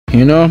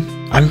You know,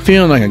 I'm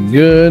feeling like a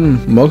good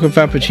mocha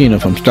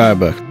frappuccino from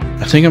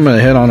Starbucks. I think I'm gonna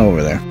head on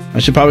over there. I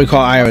should probably call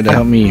Ira to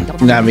help me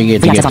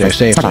navigate to get there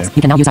safely.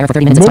 You can now use Ira for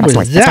 30 minutes. What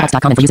was that?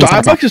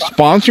 Starbucks is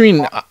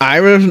sponsoring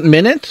Ira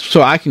minutes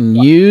so I can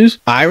use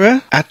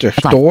Ira at their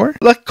store?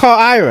 Let's call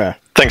Ira.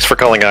 Thanks for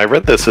calling Ira.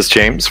 This is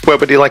James. What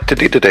would you like to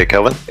do today,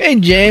 Kelvin? Hey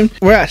James,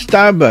 we're at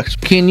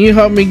Starbucks. Can you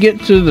help me get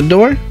to the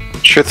door?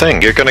 Sure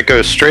thing. You're going to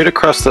go straight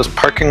across this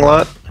parking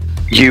lot.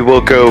 You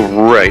will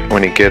go right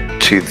when you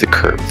get to the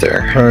curb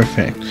there.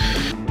 Perfect.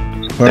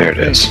 There it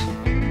is.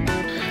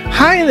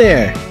 Hi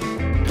there.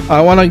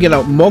 I want to get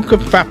a mocha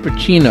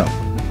frappuccino,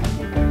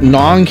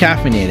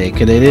 non-caffeinated,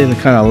 because it is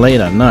kind of late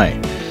at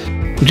night.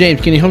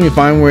 James, can you help me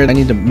find where I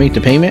need to make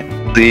the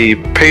payment? The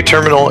pay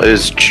terminal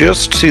is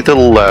just to the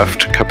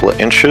left, a couple of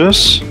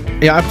inches.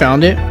 Yeah, I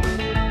found it.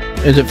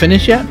 Is it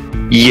finished yet?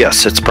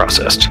 Yes, it's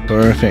processed.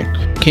 Perfect.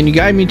 Can you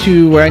guide me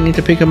to where I need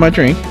to pick up my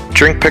drink?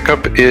 Drink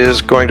pickup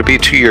is going to be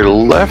to your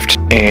left,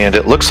 and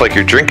it looks like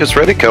your drink is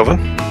ready, Kelvin.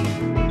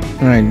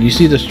 Alright, you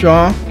see the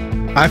straw?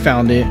 I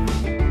found it.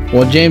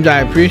 Well, James,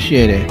 I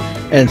appreciate it.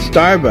 And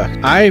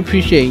Starbucks, I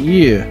appreciate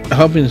you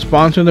helping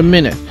sponsor the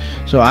minute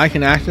so I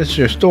can access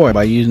your store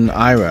by using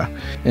Ira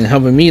and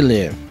helping me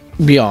live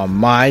beyond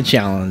my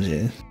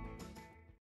challenges.